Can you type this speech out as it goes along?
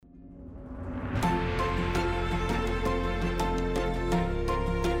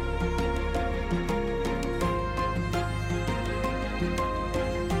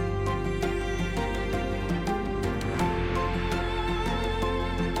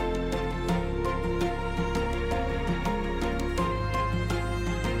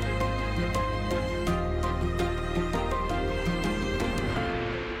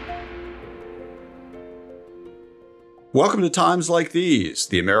Welcome to Times Like These,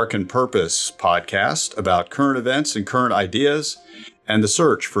 the American Purpose podcast about current events and current ideas and the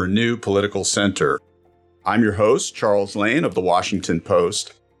search for a new political center. I'm your host, Charles Lane of the Washington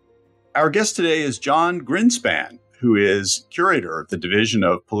Post. Our guest today is John Grinspan, who is curator of the Division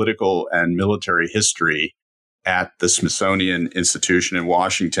of Political and Military History at the Smithsonian Institution in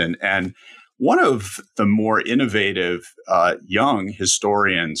Washington, and one of the more innovative young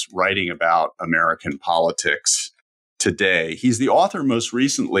historians writing about American politics today. He's the author most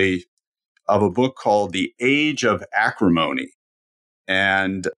recently of a book called The Age of Acrimony.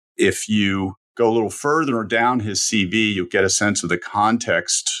 And if you go a little further down his CV, you'll get a sense of the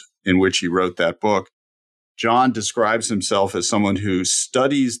context in which he wrote that book. John describes himself as someone who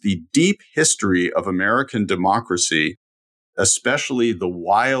studies the deep history of American democracy, especially the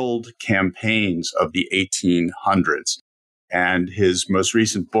wild campaigns of the 1800s. And his most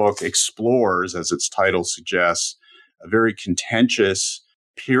recent book explores, as its title suggests, a very contentious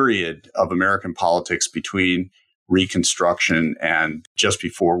period of American politics between Reconstruction and just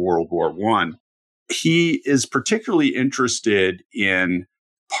before World War I. He is particularly interested in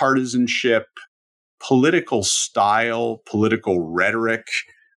partisanship, political style, political rhetoric,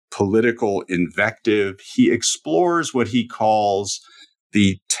 political invective. He explores what he calls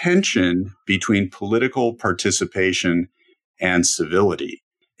the tension between political participation and civility.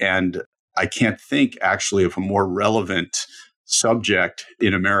 And I can't think actually of a more relevant subject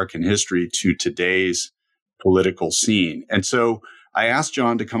in American history to today's political scene. And so I asked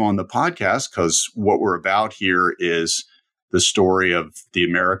John to come on the podcast because what we're about here is the story of the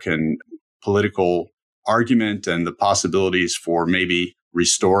American political argument and the possibilities for maybe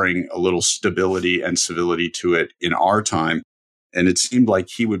restoring a little stability and civility to it in our time. And it seemed like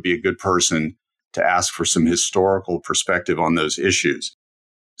he would be a good person to ask for some historical perspective on those issues.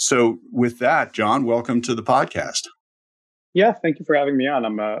 So with that, John, welcome to the podcast. Yeah, thank you for having me on.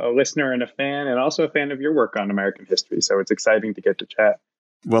 I'm a listener and a fan, and also a fan of your work on American history. So it's exciting to get to chat.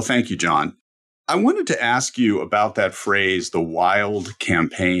 Well, thank you, John. I wanted to ask you about that phrase, the wild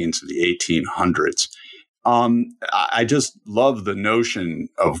campaigns of the 1800s. I just love the notion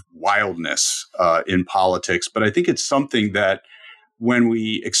of wildness in politics, but I think it's something that when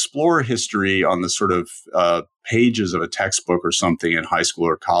we explore history on the sort of pages of a textbook or something in high school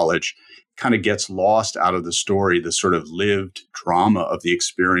or college, kind of gets lost out of the story, the sort of lived drama of the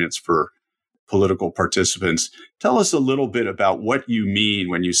experience for political participants. Tell us a little bit about what you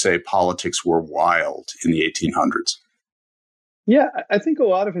mean when you say politics were wild in the 1800s. Yeah, I think a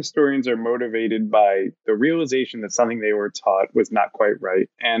lot of historians are motivated by the realization that something they were taught was not quite right.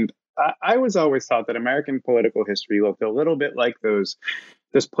 And I was always taught that American political history looked a little bit like those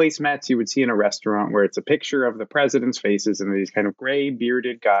placemats you would see in a restaurant where it's a picture of the president's faces and these kind of gray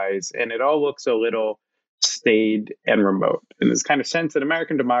bearded guys, and it all looks a little staid and remote. And this kind of sense that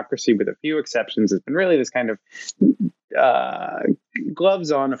American democracy, with a few exceptions, has been really this kind of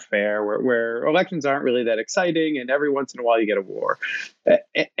gloves on affair where elections aren't really that exciting, and every once in a while you get a war.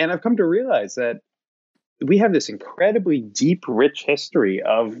 And I've come to realize that we have this incredibly deep, rich history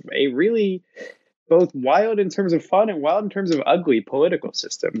of a really both wild in terms of fun and wild in terms of ugly political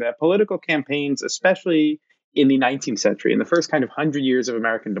system. That political campaigns, especially in the 19th century, in the first kind of 100 years of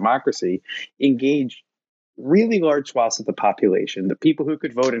American democracy, engaged really large swaths of the population, the people who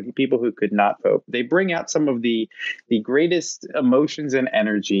could vote and people who could not vote. They bring out some of the greatest emotions and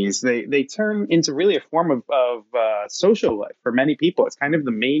energies. They turn into really a form of social life for many people. It's kind of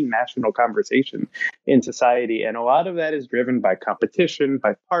the main national conversation in society. And a lot of that is driven by competition,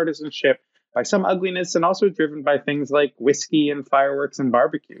 by partisanship, by some ugliness, and also driven by things like whiskey and fireworks and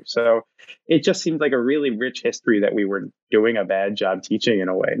barbecue. So it just seemed like a really rich history that we were doing a bad job teaching in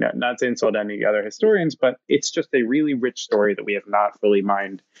a way. Not to insult any other historians, but it's just a really rich story that we have not fully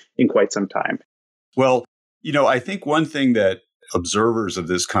mined in quite some time. Well, I think one thing that observers of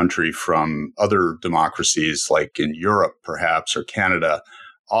this country from other democracies like in Europe, perhaps, or Canada,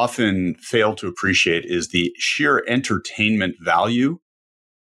 often fail to appreciate is the sheer entertainment value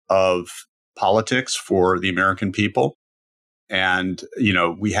of politics for the American people. And,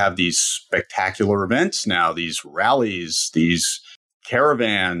 we have these spectacular events now, these rallies, these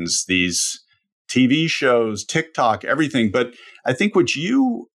caravans, these TV shows, TikTok, everything. But I think what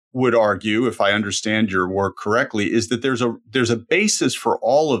you would argue, if I understand your work correctly, is that there's a basis for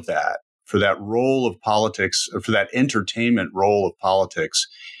all of that, for that role of politics, or for that entertainment role of politics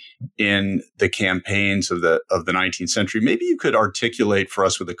in the campaigns of the 19th century. Maybe you could articulate for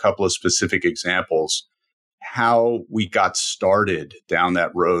us with a couple of specific examples how we got started down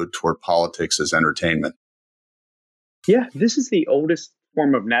that road toward politics as entertainment. Yeah, this is the oldest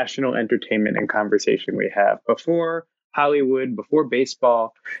form of national entertainment and conversation we have. Before Hollywood, before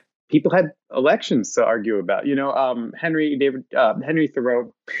baseball, people had elections to argue about. Henry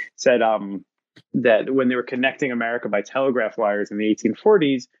Thoreau said that when they were connecting America by telegraph wires in the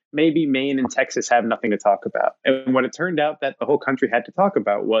 1840s, maybe Maine and Texas have nothing to talk about. And what it turned out that the whole country had to talk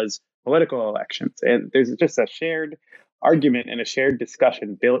about was political elections. And there's just a shared argument and a shared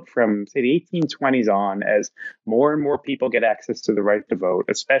discussion built from, say, the 1820s on, as more and more people get access to the right to vote,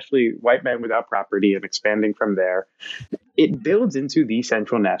 especially white men without property, and expanding from there. It builds into the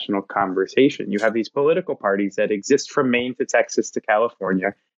central national conversation. You have these political parties that exist from Maine to Texas to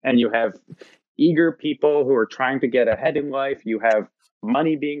California, and you have eager people who are trying to get ahead in life. You have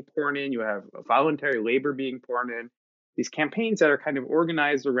money being poured in. You have voluntary labor being poured in. These campaigns that are kind of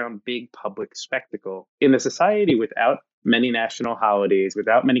organized around big public spectacle in a society without many national holidays,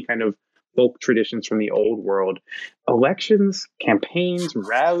 without many kind of folk traditions from the old world. Elections, campaigns,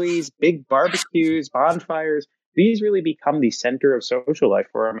 rallies, big barbecues, bonfires, these really become the center of social life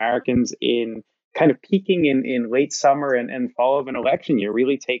for Americans in kind of peaking in late summer and fall of an election year,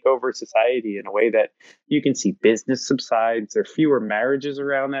 really take over society in a way that you can see business subsides. There are fewer marriages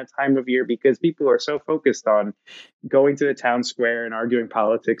around that time of year because people are so focused on going to the town square and arguing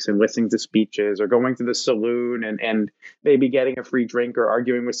politics and listening to speeches, or going to the saloon and maybe getting a free drink or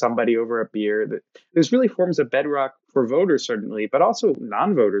arguing with somebody over a beer. That there's really forms of bedrock for voters, certainly, but also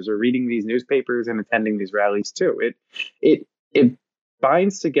non-voters are reading these newspapers and attending these rallies too. It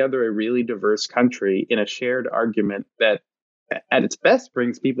binds together a really diverse country in a shared argument that at its best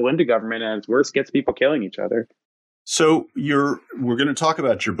brings people into government, and at its worst gets people killing each other. So we're going to talk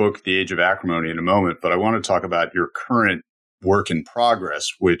about your book, The Age of Acrimony, in a moment, but I want to talk about your current work in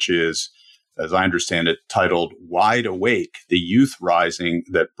progress, which is, as I understand it, titled Wide Awake, the Youth Rising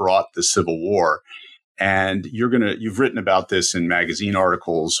That Brought the Civil War. And you've written about this in magazine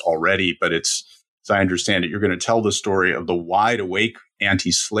articles already, but it's, as I understand it, you're going to tell the story of the Wide Awake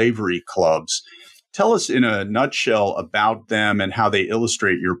anti-slavery clubs. Tell us in a nutshell about them and how they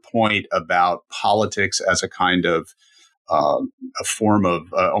illustrate your point about politics as a kind of a form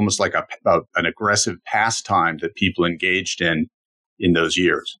of almost like an aggressive pastime that people engaged in those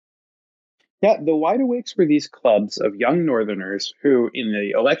years. Yeah, the Wide Awakes were these clubs of young Northerners who, in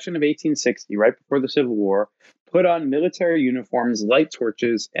the election of 1860, right before the Civil War, put on military uniforms, light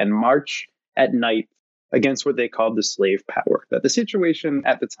torches, and march at night against what they called the slave power. That the situation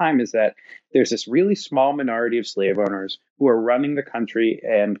at the time is that there's this really small minority of slave owners who are running the country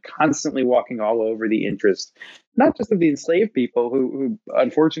and constantly walking all over the interests, not just of the enslaved people who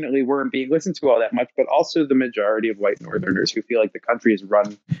unfortunately weren't being listened to all that much, but also the majority of white Northerners who feel like the country is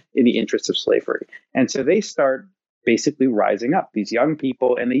run in the interests of slavery. And so they start basically rising up, these young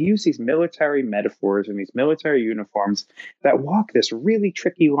people, and they use these military metaphors and these military uniforms that walk this really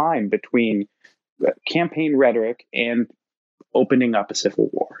tricky line between campaign rhetoric and opening up a civil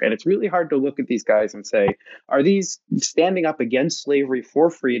war. And it's really hard to look at these guys and say, are these standing up against slavery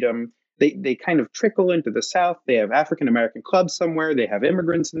for freedom? They kind of trickle into the South. They have African-American clubs somewhere. They have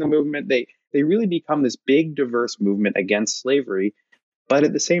immigrants in the movement. They really become this big, diverse movement against slavery. But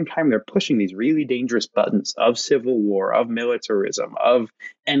at the same time, they're pushing these really dangerous buttons of civil war, of militarism, of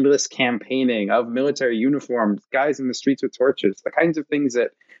endless campaigning, of military uniforms, guys in the streets with torches, the kinds of things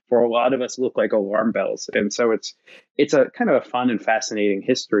that for a lot of us look like alarm bells. And so it's a kind of a fun and fascinating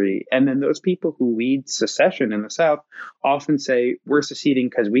history. And then those people who lead secession in the South often say, we're seceding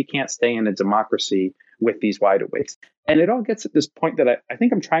because we can't stay in a democracy with these wide awakes. And it all gets at this point that I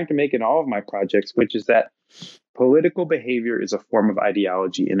think I'm trying to make in all of my projects, which is that political behavior is a form of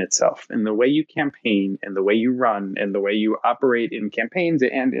ideology in itself. And the way you campaign and the way you run and the way you operate in campaigns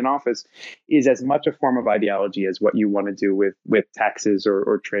and in office is as much a form of ideology as what you want to do with taxes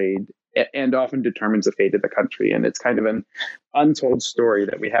or trade, and often determines the fate of the country. And it's kind of an untold story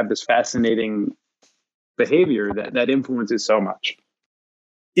that we have this fascinating behavior that influences so much.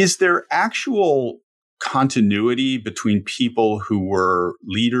 Is there actual continuity between people who were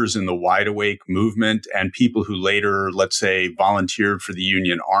leaders in the Wide Awake movement and people who later, let's say, volunteered for the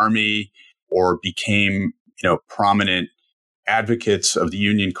Union Army or became, prominent advocates of the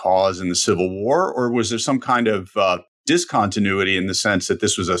Union cause in the Civil War? Or was there some kind of discontinuity in the sense that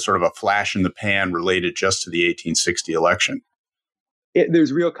this was a sort of a flash in the pan related just to the 1860 election?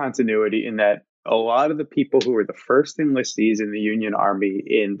 There's real continuity in that a lot of the people who were the first enlistees in the Union Army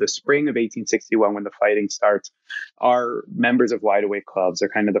in the spring of 1861, when the fighting starts, are members of Wide Awake clubs. They're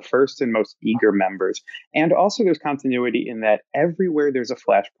kind of the first and most eager members. And also there's continuity in that everywhere there's a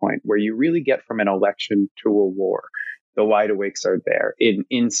flashpoint where you really get from an election to a war, the Wide Awakes are there.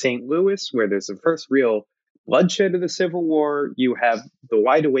 In St. Louis, where there's the first real bloodshed of the Civil War, you have the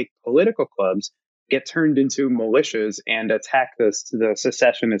Wide Awake political clubs get turned into militias and attack the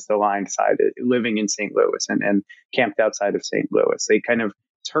secessionist aligned side living in St. Louis and camped outside of St. Louis. They kind of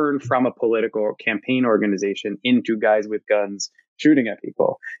turn from a political campaign organization into guys with guns shooting at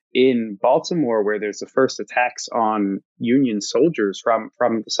people. In Baltimore, where there's the first attacks on Union soldiers from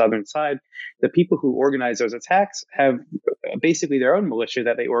the southern side, the people who organize those attacks have basically their own militia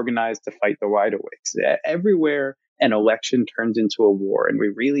that they organize to fight the Wide Awakes. Everywhere an election turns into a war, and we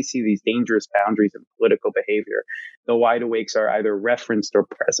really see these dangerous boundaries in political behavior, the Wide Awakes are either referenced or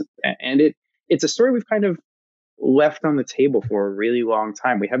present. And it's a story we've kind of left on the table for a really long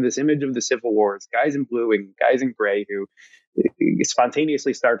time. We have this image of the Civil Wars, guys in blue and guys in gray who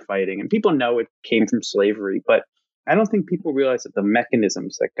spontaneously start fighting. And people know it came from slavery, but I don't think people realize that the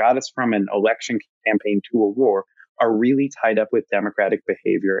mechanisms that got us from an election campaign to a war are really tied up with democratic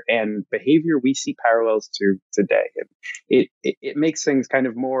behavior and behavior we see parallels to today. It makes things kind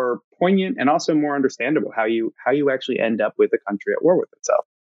of more poignant and also more understandable how you actually end up with a country at war with itself.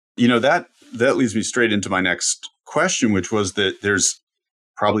 That leads me straight into my next question, which was that there's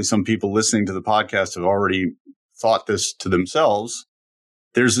probably some people listening to the podcast have already thought this to themselves.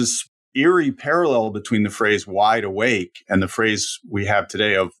 There's this eerie parallel between the phrase wide awake and the phrase we have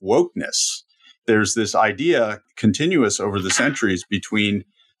today of wokeness. There's this idea continuous over the centuries between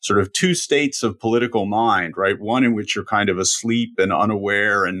sort of two states of political mind, right? One in which you're kind of asleep and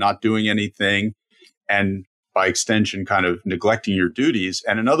unaware and not doing anything, and by extension, kind of neglecting your duties,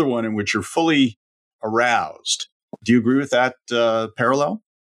 and another one in which you're fully aroused. Do you agree with that parallel?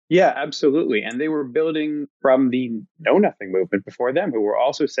 Yeah, absolutely. And they were building from the Know Nothing movement before them, who were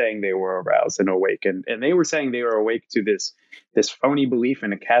also saying they were aroused and awake. And they were saying they were awake to this phony belief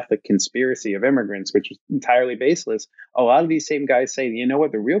in a Catholic conspiracy of immigrants, which is entirely baseless. A lot of these same guys say, you know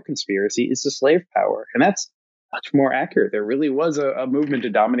what, the real conspiracy is the slave power. And that's much more accurate. There really was a movement to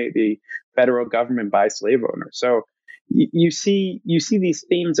dominate the federal government by slave owners. So you see these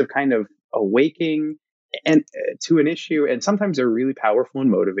themes of kind of awaking and to an issue, and sometimes they're really powerful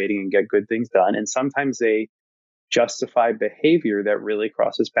and motivating and get good things done, and sometimes they justify behavior that really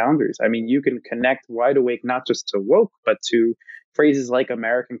crosses boundaries. I mean, you can connect wide awake not just to woke, but to phrases like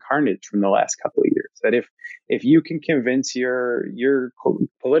American carnage from the last couple of years. That if you can convince your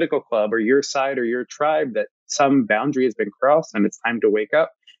political club or your side or your tribe that some boundary has been crossed and it's time to wake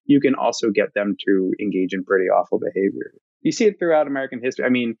up, you can also get them to engage in pretty awful behavior. You see it throughout American history. I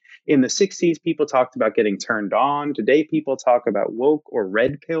mean, in the 60s, people talked about getting turned on. Today, people talk about woke or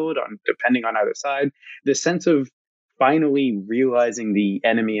red-pilled, depending on either side. The sense of finally realizing the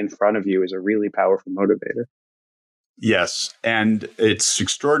enemy in front of you is a really powerful motivator. Yes, and it's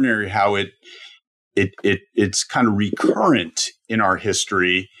extraordinary how it's kind of recurrent in our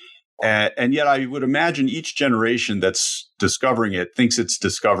history. And yet I would imagine each generation that's discovering it thinks it's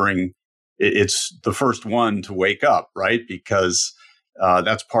the first one to wake up, right? Because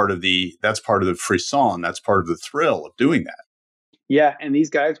that's part of the frisson, that's part of the thrill of doing that. Yeah, and these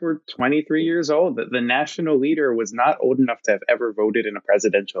guys were 23 years old. The national leader was not old enough to have ever voted in a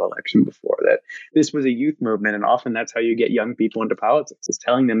presidential election before. That this was a youth movement, and often that's how you get young people into politics, is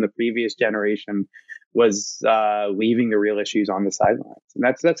telling them the previous generation was leaving the real issues on the sidelines. And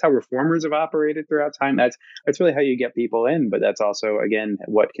that's how reformers have operated throughout time. That's really how you get people in, but that's also, again,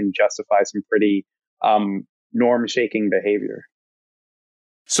 what can justify some pretty norm-shaking behavior.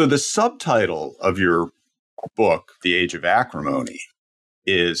 So the subtitle of your book, The Age of Acrimony,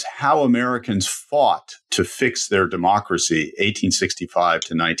 is How Americans Fought to Fix Their Democracy, 1865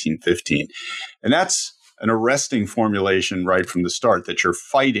 to 1915. And that's an arresting formulation right from the start, that you're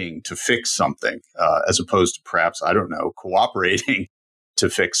fighting to fix something, as opposed to perhaps, I don't know, cooperating to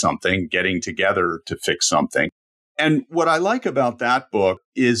fix something, getting together to fix something. And what I like about that book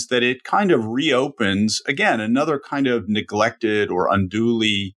is that it kind of reopens, again, another kind of neglected or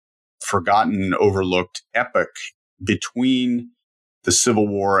unduly forgotten, overlooked epoch between the Civil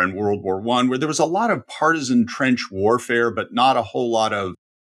War and World War I, where there was a lot of partisan trench warfare, but not a whole lot of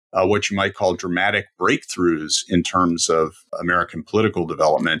what you might call dramatic breakthroughs in terms of American political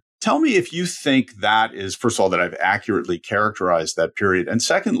development. Tell me if you think that is, first of all, that I've accurately characterized that period. And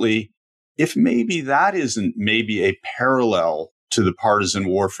secondly, if maybe that isn't maybe a parallel to the partisan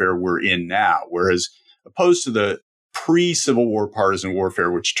warfare we're in now, whereas opposed to the pre-Civil War partisan warfare,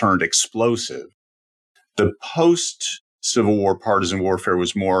 which turned explosive, the post-Civil War partisan warfare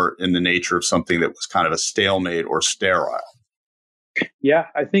was more in the nature of something that was kind of a stalemate or sterile. Yeah,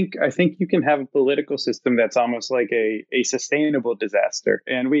 I think you can have a political system that's almost like a sustainable disaster.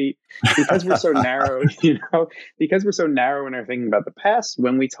 And because we're so narrow, because we're so narrow in our thinking about the past,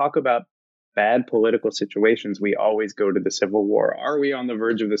 when we talk about bad political situations, we always go to the Civil War. Are we on the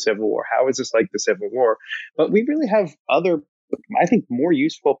verge of the Civil War? How is this like the Civil War? But we really have other, I think, more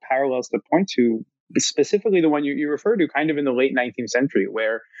useful parallels to point to, specifically the one you refer to kind of in the late 19th century,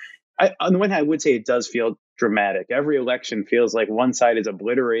 where on the one hand, I would say it does feel dramatic. Every election feels like one side is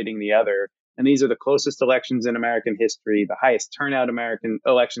obliterating the other. And these are the closest elections in American history, the highest turnout American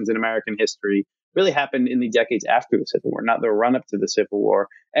elections in American history, really happened in the decades after the Civil War, not the run up to the Civil War.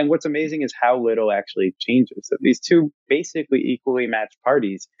 And what's amazing is how little actually changes. That these two basically equally matched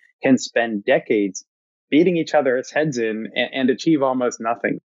parties can spend decades beating each other's heads in and achieve almost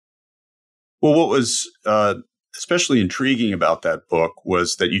nothing. Well, what was especially intriguing about that book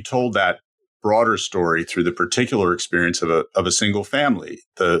was that you told that broader story through the particular experience of a single family.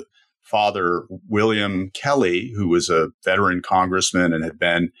 The father, William Kelly, who was a veteran congressman and had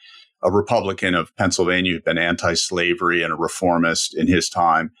been a Republican of Pennsylvania, had been anti-slavery and a reformist in his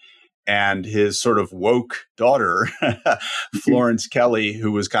time, and his sort of woke daughter, Florence Kelly,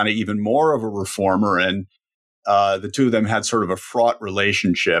 who was kind of even more of a reformer, and the two of them had sort of a fraught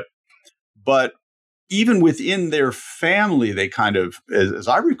relationship. But even within their family, they kind of, as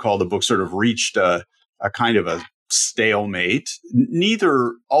I recall, the book sort of reached a kind of a stalemate.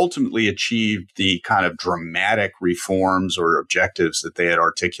 Neither ultimately achieved the kind of dramatic reforms or objectives that they had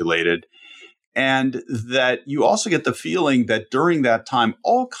articulated. And that you also get the feeling that during that time,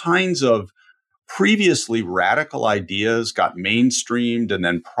 all kinds of previously radical ideas got mainstreamed and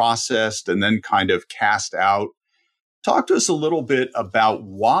then processed and then kind of cast out. Talk to us a little bit about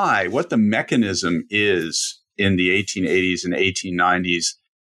what the mechanism is in the 1880s and 1890s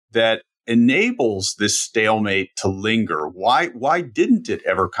that enables this stalemate to linger. Why didn't it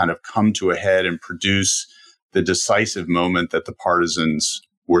ever kind of come to a head and produce the decisive moment that the partisans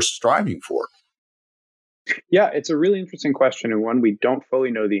were striving for? Yeah, it's a really interesting question and one we don't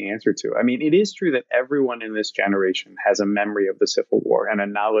fully know the answer to. I mean, it is true that everyone in this generation has a memory of the Civil War and a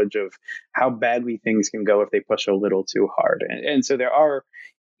knowledge of how badly things can go if they push a little too hard. And so there are,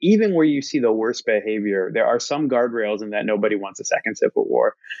 even where you see the worst behavior, there are some guardrails in that nobody wants a second Civil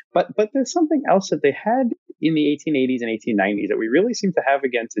War. But there's something else that they had in the 1880s and 1890s that we really seem to have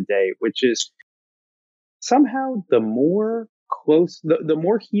again today, which is somehow the more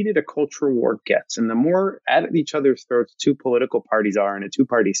heated a cultural war gets and the more at each other's throats two political parties are in a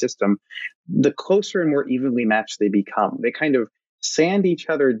two-party system, the closer and more evenly matched they become. They kind of sand each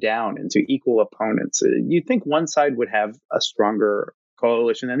other down into equal opponents. You'd think one side would have a stronger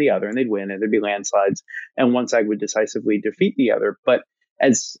coalition than the other and they'd win and there'd be landslides and one side would decisively defeat the other. But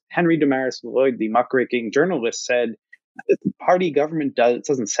as Henry Damaris Lloyd, the muckraking journalist, said, party government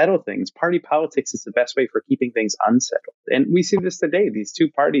doesn't settle things. Party politics is the best way for keeping things unsettled. And we see this today, these two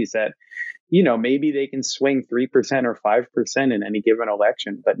parties that, maybe they can swing 3% or 5% in any given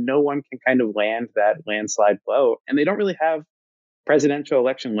election, but no one can kind of land that landslide blow. And they don't really have presidential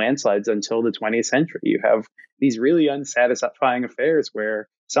election landslides until the 20th century. You have these really unsatisfying affairs where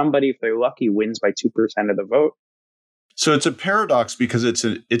somebody, if they're lucky, wins by 2% of the vote. So it's a paradox because it's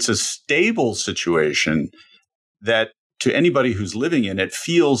a stable situation that to anybody who's living in it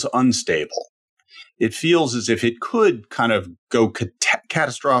feels unstable. It feels as if it could kind of go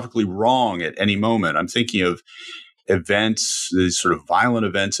catastrophically wrong at any moment. I'm thinking of events, these sort of violent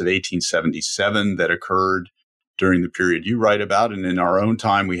events of 1877 that occurred during the period you write about. And in our own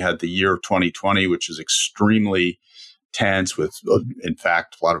time, we had the year of 2020, which is extremely tense with, in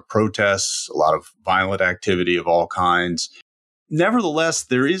fact, a lot of protests, a lot of violent activity of all kinds. Nevertheless,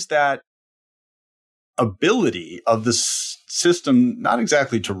 there is that ability of the system, not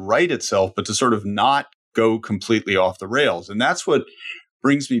exactly to right itself, but to sort of not go completely off the rails. And that's what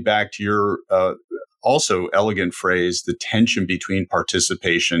brings me back to your also elegant phrase, the tension between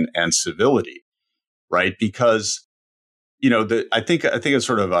participation and civility, right? Because, I think a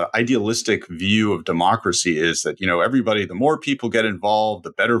sort of an idealistic view of democracy is that, everybody, the more people get involved,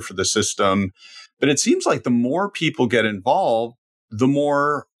 the better for the system. But it seems like the more people get involved, the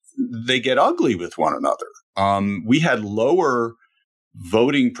more they get ugly with one another. We had lower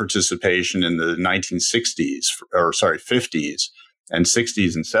voting participation in the 50s and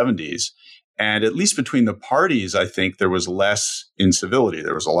 60s and 70s. And at least between the parties, I think there was less incivility.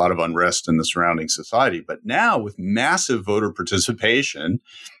 There was a lot of unrest in the surrounding society. But now with massive voter participation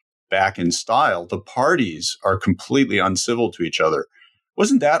back in style, the parties are completely uncivil to each other.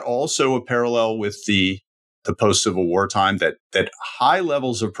 Wasn't that also a parallel with the post-Civil War time, that high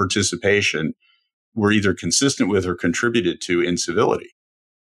levels of participation were either consistent with or contributed to incivility?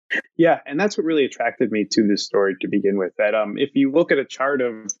 Yeah, and that's what really attracted me to this story to begin with. That if you look at a chart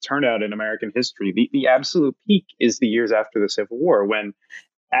of turnout in American history, the absolute peak is the years after the Civil War, when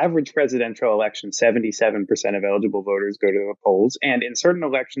average presidential election, 77% of eligible voters go to the polls. And in certain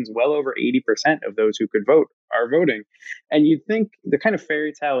elections, well over 80% of those who could vote are voting. And you'd think the kind of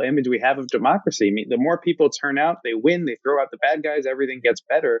fairy tale image we have of democracy, I mean, the more people turn out, they win, they throw out the bad guys, everything gets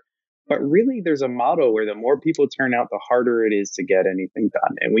better. But really, there's a model where the more people turn out, the harder it is to get anything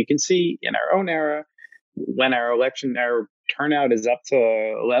done. And we can see in our own era, when our turnout is up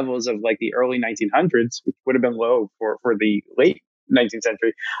to levels of like the early 1900s, which would have been low for the late 19th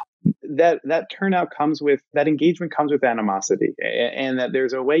century, that turnout comes with, that engagement comes with animosity, and that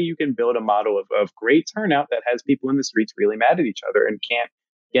there's a way you can build a model of great turnout that has people in the streets really mad at each other and can't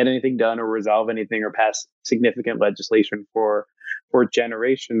get anything done or resolve anything or pass significant legislation for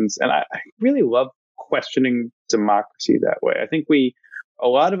generations. And I really love questioning democracy that way. I think a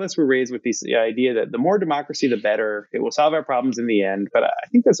lot of us were raised with the idea that the more democracy, the better. It will solve our problems in the end. But I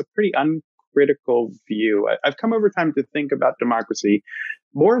think that's a pretty uncritical view. I've come over time to think about democracy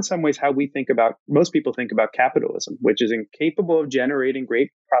more in some ways how most people think about capitalism, which is incapable of generating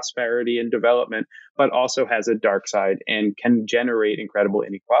great prosperity and development, but also has a dark side and can generate incredible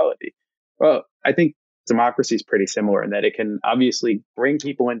inequality. Well, I think democracy is pretty similar in that it can obviously bring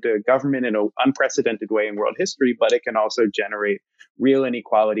people into government in an unprecedented way in world history, but it can also generate real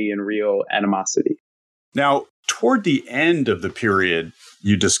inequality and real animosity. Now, toward the end of the period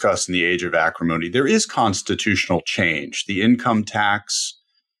you discussed in the Age of Acrimony, there is constitutional change. The income tax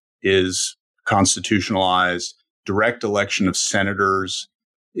is constitutionalized. Direct election of senators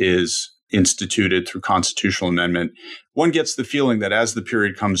is instituted through constitutional amendment. One gets the feeling that as the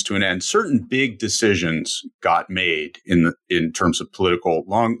period comes to an end, certain big decisions got made in terms of political,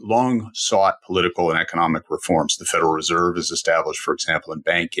 long sought political and economic reforms. The Federal Reserve is established, for example, in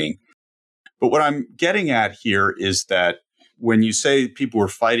banking. But what I'm getting at here is that when you say people were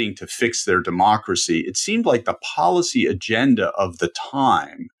fighting to fix their democracy, it seemed like the policy agenda of the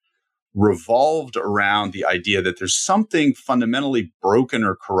time revolved around the idea that there's something fundamentally broken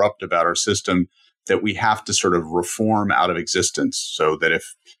or corrupt about our system that we have to sort of reform out of existence, so that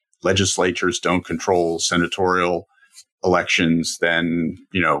if legislatures don't control senatorial elections, then,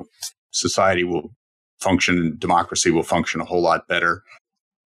 society will function, democracy will function a whole lot better.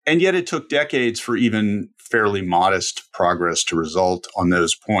 And yet it took decades for even fairly modest progress to result on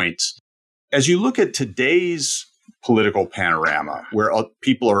those points. As you look at today's political panorama, where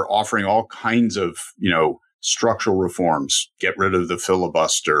people are offering all kinds of, structural reforms, get rid of the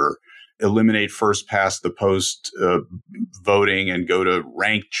filibuster, eliminate first past the post voting and go to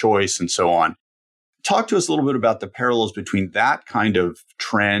ranked choice and so on. Talk to us a little bit about the parallels between that kind of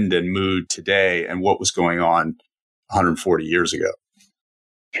trend and mood today and what was going on 140 years ago.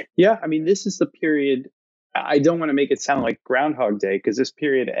 Yeah, I mean, this is the period, I don't want to make it sound like Groundhog Day, because this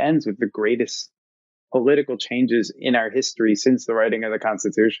period ends with the greatest political changes in our history since the writing of the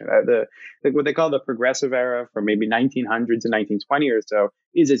Constitution. What they call the progressive era from maybe 1900 to 1920 or so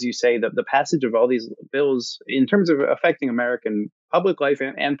is, as you say, the passage of all these bills in terms of affecting American public life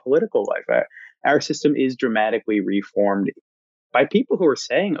and political life. Our system is dramatically reformed by people who are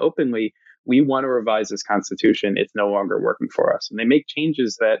saying openly, we want to revise this Constitution. It's no longer working for us. And they make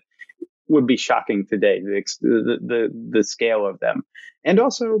changes that would be shocking today, the scale of them. And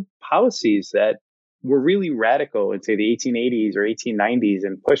also policies that were really radical in, say, the 1880s or 1890s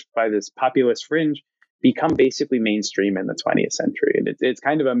and pushed by this populist fringe become basically mainstream in the 20th century. And it's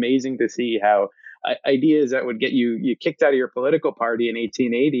kind of amazing to see how ideas that would get you kicked out of your political party in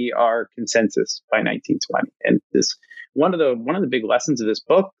 1880 are consensus by 1920. And this one of the big lessons of this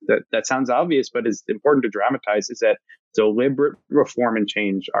book that sounds obvious but is important to dramatize is that deliberate reform and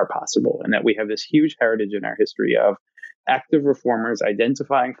change are possible, and that we have this huge heritage in our history of active reformers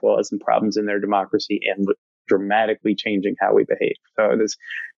identifying flaws and problems in their democracy and dramatically changing how we behave. So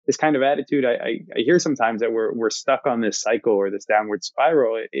this kind of attitude, I hear sometimes that we're stuck on this cycle or this downward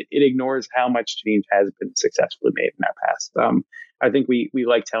spiral. It ignores how much change has been successfully made in our past. I think we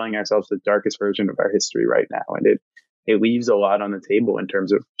like telling ourselves the darkest version of our history right now, and it leaves a lot on the table in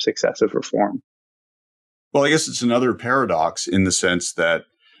terms of successive reform. Well, I guess it's another paradox in the sense that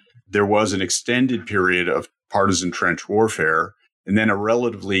there was an extended period of partisan trench warfare, and then a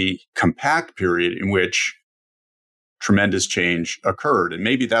relatively compact period in which tremendous change occurred. And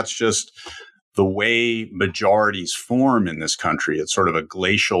maybe that's just the way majorities form in this country. It's sort of a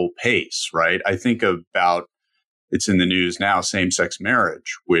glacial pace, right? I think about, it's in the news now, same-sex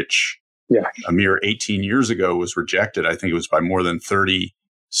marriage, which a mere 18 years ago was rejected. I think it was by more than 30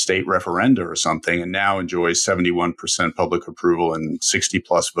 state referenda or something, and now enjoys 71% public approval and 60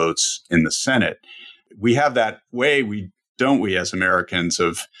 plus votes in the Senate. We have that way. We don't we, as Americans,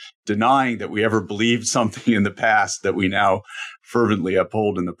 of denying that we ever believed something in the past that we now fervently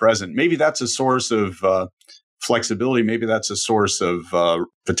uphold in the present. Maybe that's a source of flexibility. Maybe that's a source of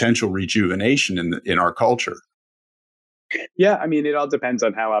potential rejuvenation in our culture. Yeah, I mean, it all depends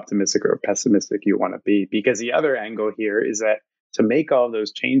on how optimistic or pessimistic you want to be, because the other angle here is that to make all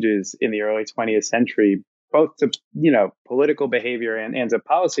those changes in the early 20th century, both to, political behavior and to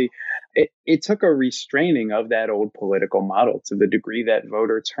policy, it took a restraining of that old political model to the degree that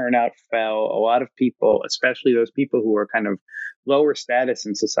voter turnout fell. A lot of people, especially those people who are kind of lower status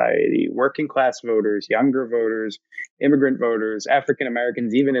in society, working class voters, younger voters, immigrant voters, African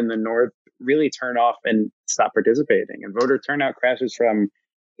Americans, even in the North, really turn off and stop participating. And voter turnout crashes from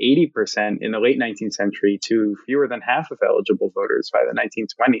 80% in the late 19th century to fewer than half of eligible voters by the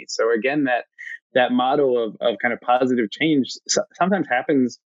 1920s. So again, that model of kind of positive change sometimes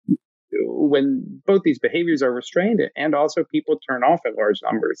happens when both these behaviors are restrained and also people turn off at large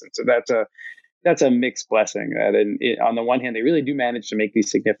numbers. And so that's a mixed blessing. That on the one hand, they really do manage to make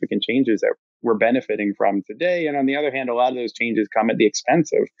these significant changes that we're benefiting from today. And on the other hand, a lot of those changes come at the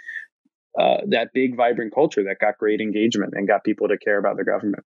expense of that big, vibrant culture that got great engagement and got people to care about the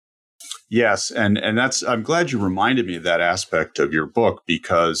government. Yes. And I'm glad you reminded me of that aspect of your book,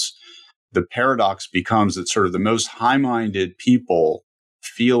 because the paradox becomes that sort of the most high-minded people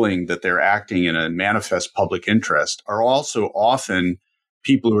feeling that they're acting in a manifest public interest are also often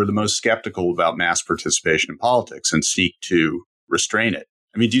people who are the most skeptical about mass participation in politics and seek to restrain it.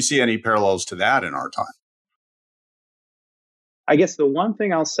 I mean, do you see any parallels to that in our time? I guess the one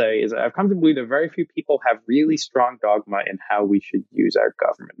thing I'll say is I've come to believe that very few people have really strong dogma in how we should use our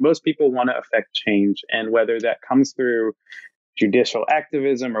government. Most people want to affect change, and whether that comes through judicial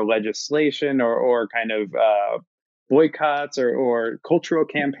activism or legislation or kind of boycotts or cultural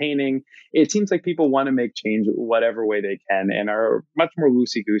campaigning, it seems like people want to make change whatever way they can and are much more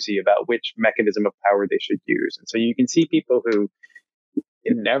loosey-goosey about which mechanism of power they should use. And so you can see people who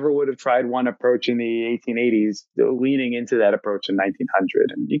never would have tried one approach in the 1880s leaning into that approach in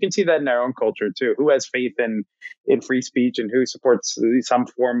 1900. And you can see that in our own culture too. Who has faith in free speech and who supports some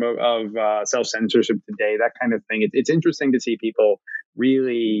form of self-censorship today, that kind of thing. It's interesting to see people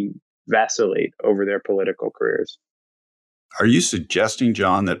really vacillate over their political careers. Are you suggesting,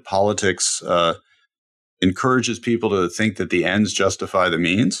 John, that politics encourages people to think that the ends justify the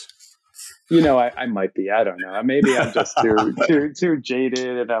means? I might be. I don't know. Maybe I'm just too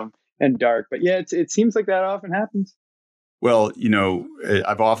jaded and dark. But yeah, it seems like that often happens. Well,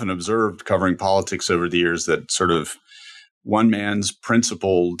 I've often observed covering politics over the years that sort of one man's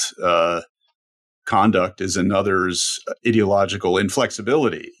principled conduct is another's ideological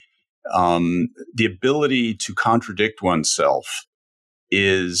inflexibility. The ability to contradict oneself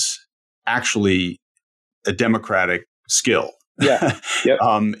is actually a democratic skill. Yeah. Yep.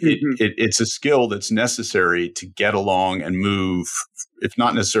 It's a skill that's necessary to get along and move, if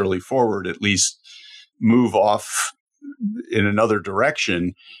not necessarily forward, at least move off in another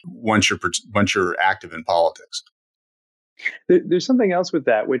direction once you're active in politics. There's something else with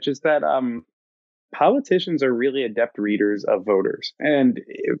that, which is that politicians are really adept readers of voters, and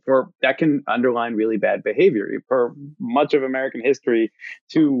that can underline really bad behavior. For much of American history,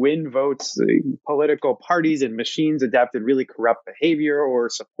 to win votes, political parties and machines adapted really corrupt behavior or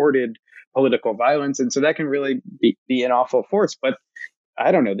supported political violence, and so that can really be an awful force. But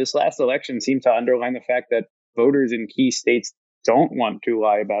I don't know, this last election seemed to underline the fact that voters in key states don't want to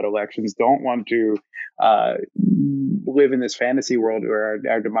lie about elections, don't want to live in this fantasy world where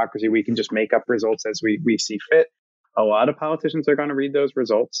our democracy, we can just make up results as we see fit. A lot of politicians are going to read those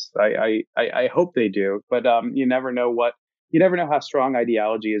results. I hope they do, but you never know how strong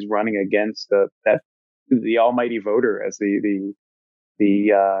ideology is running against the almighty voter as the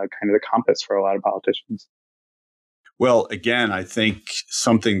kind of the compass for a lot of politicians. Well, again, I think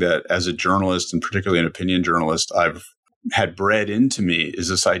something that as a journalist, and particularly an opinion journalist, I've had bred into me is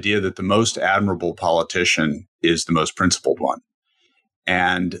this idea that the most admirable politician is the most principled one,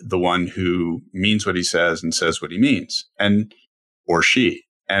 and the one who means what he says and says what he means, or she.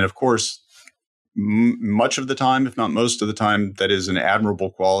 And of course, much of the time, if not most of the time, that is an admirable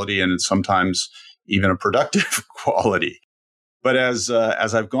quality, and it's sometimes even a productive quality. But as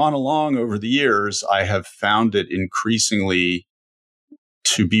I've gone along over the years, I have found it increasingly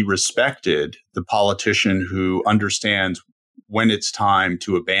to be respected, the politician who understands when it's time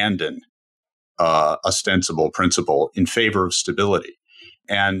to abandon ostensible principle in favor of stability.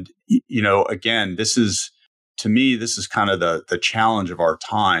 And, again, to me, this is kind of the challenge of our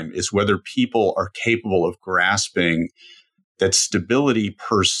time, is whether people are capable of grasping that stability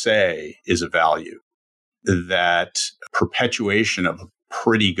per se is a value. that perpetuation of a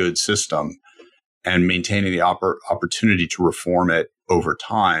pretty good system and maintaining the opportunity to reform it over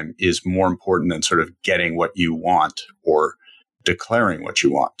time is more important than sort of getting what you want or declaring what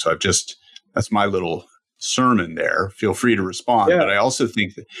you want. So that's my little sermon there. Feel free to respond. Yeah. But I also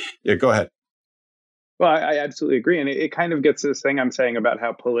think that, go ahead. Well, I absolutely agree. And it kind of gets to this thing I'm saying about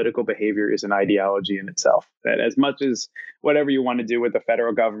how political behavior is an ideology in itself. That as much as whatever you want to do with the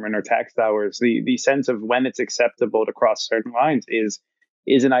federal government or tax dollars, the sense of when it's acceptable to cross certain lines is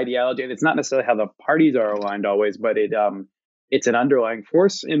an ideology. And it's not necessarily how the parties are aligned always, but it's an underlying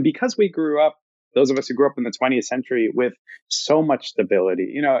force. And because we grew up, those of us who grew up in the 20th century with so much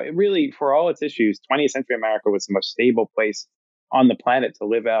stability, it really, for all its issues, 20th century America was the most stable place on the planet to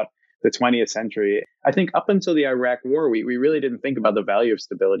live out the 20th century. I think up until the Iraq War, we really didn't think about the value of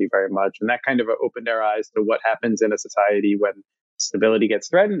stability very much. And that kind of opened our eyes to what happens in a society when stability gets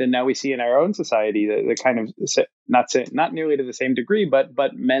threatened. And now we see in our own society the kind of, not nearly to the same degree, but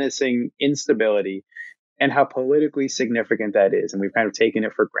menacing instability and how politically significant that is. And we've kind of taken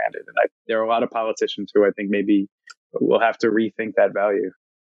it for granted. And there are a lot of politicians who I think maybe will have to rethink that value.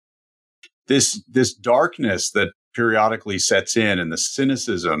 This darkness that periodically sets in, and the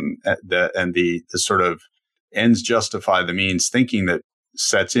cynicism and the sort of ends justify the means thinking that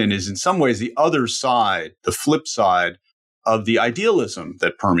sets in, is in some ways the other side, the flip side of the idealism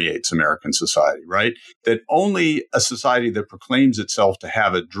that permeates American society, right? That only a society that proclaims itself to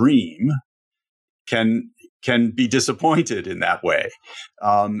have a dream can be disappointed in that way.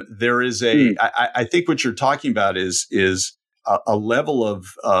 There is I think what you're talking about is a level of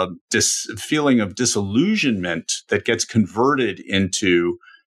feeling of disillusionment that gets converted into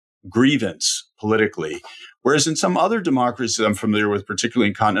grievance politically. Whereas in some other democracies I'm familiar with, particularly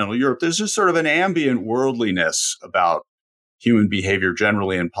in continental Europe, there's just sort of an ambient worldliness about human behavior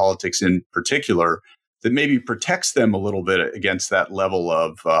generally and politics in particular that maybe protects them a little bit against that level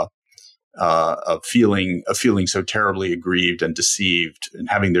of feeling so terribly aggrieved and deceived and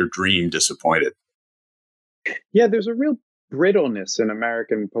having their dream disappointed. Yeah, there's a real brittleness in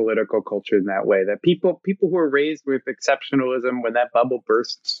American political culture in that way, that people who are raised with exceptionalism, when that bubble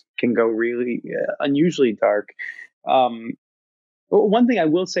bursts, can go really unusually dark. One thing I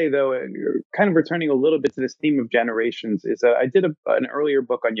will say, though, kind of returning a little bit to this theme of generations, is I did an earlier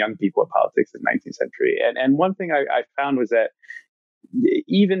book on young people in politics in the 19th century. And one thing I found was that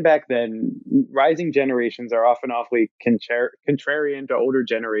even back then, rising generations are often awfully contrarian to older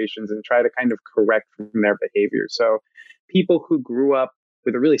generations and try to kind of correct from their behavior. So people who grew up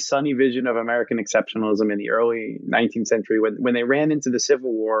with a really sunny vision of American exceptionalism in the early 19th century, when they ran into the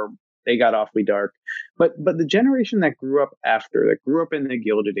Civil War, they got awfully dark. But the generation that grew up after, that grew up in the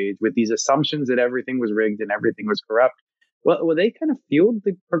Gilded Age with these assumptions that everything was rigged and everything was corrupt, well, they kind of fueled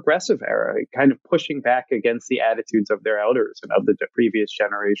the progressive era, kind of pushing back against the attitudes of their elders and of the previous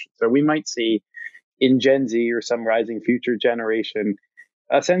generation. So we might see in Gen Z or some rising future generation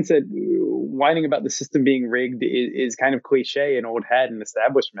a sense that whining about the system being rigged is kind of cliche and old hat and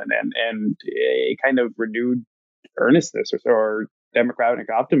establishment, and a kind of renewed earnestness or democratic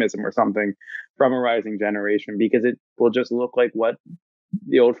optimism or something from a rising generation, because it will just look like what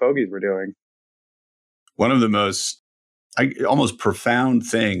the old fogies were doing. One of the most almost profound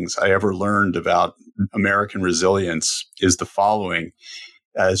things I ever learned about American resilience is the following.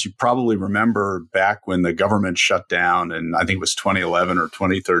 As you probably remember, back when the government shut down, and I think it was 2011 or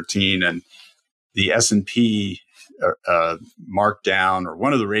 2013, and the S&P marked down, or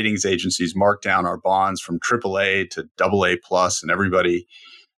one of the ratings agencies marked down our bonds from AAA to AA+, and everybody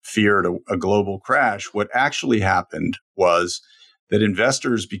feared a global crash. What actually happened was that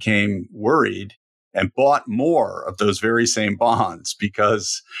investors became worried and bought more of those very same bonds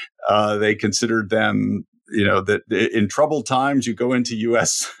because they considered them, that in troubled times, you go into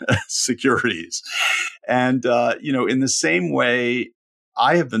U.S. securities. And, in the same way,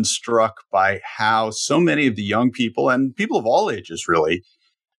 I have been struck by how so many of the young people, and people of all ages really,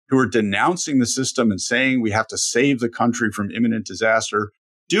 who are denouncing the system and saying we have to save the country from imminent disaster,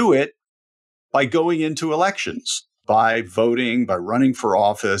 do it by going into elections, by voting, by running for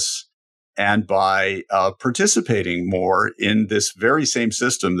office, and by participating more in this very same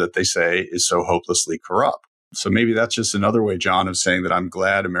system that they say is so hopelessly corrupt. So maybe that's just another way, John, of saying that I'm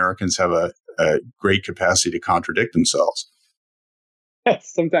glad Americans have a great capacity to contradict themselves.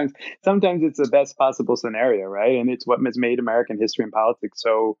 Yes, sometimes it's the best possible scenario, right? And it's what has made American history and politics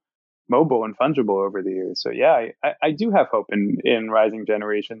so mobile and fungible over the years. So yeah, I do have hope in rising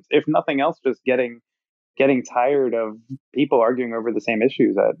generations. If nothing else, just getting tired of people arguing over the same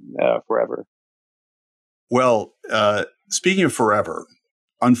issues forever. Well, speaking of forever,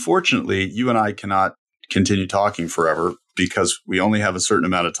 unfortunately, you and I cannot continue talking forever because we only have a certain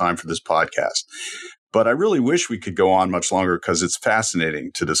amount of time for this podcast. But I really wish we could go on much longer because it's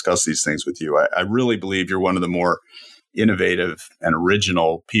fascinating to discuss these things with you. I really believe you're one of the more innovative and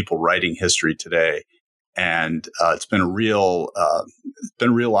original people writing history today. And it's been a real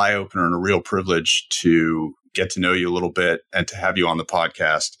eye opener and a real privilege to get to know you a little bit and to have you on the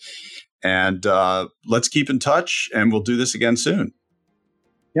podcast. And let's keep in touch, and we'll do this again soon.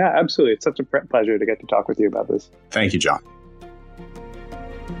 Yeah, absolutely. It's such a pleasure to get to talk with you about this. Thank you, John.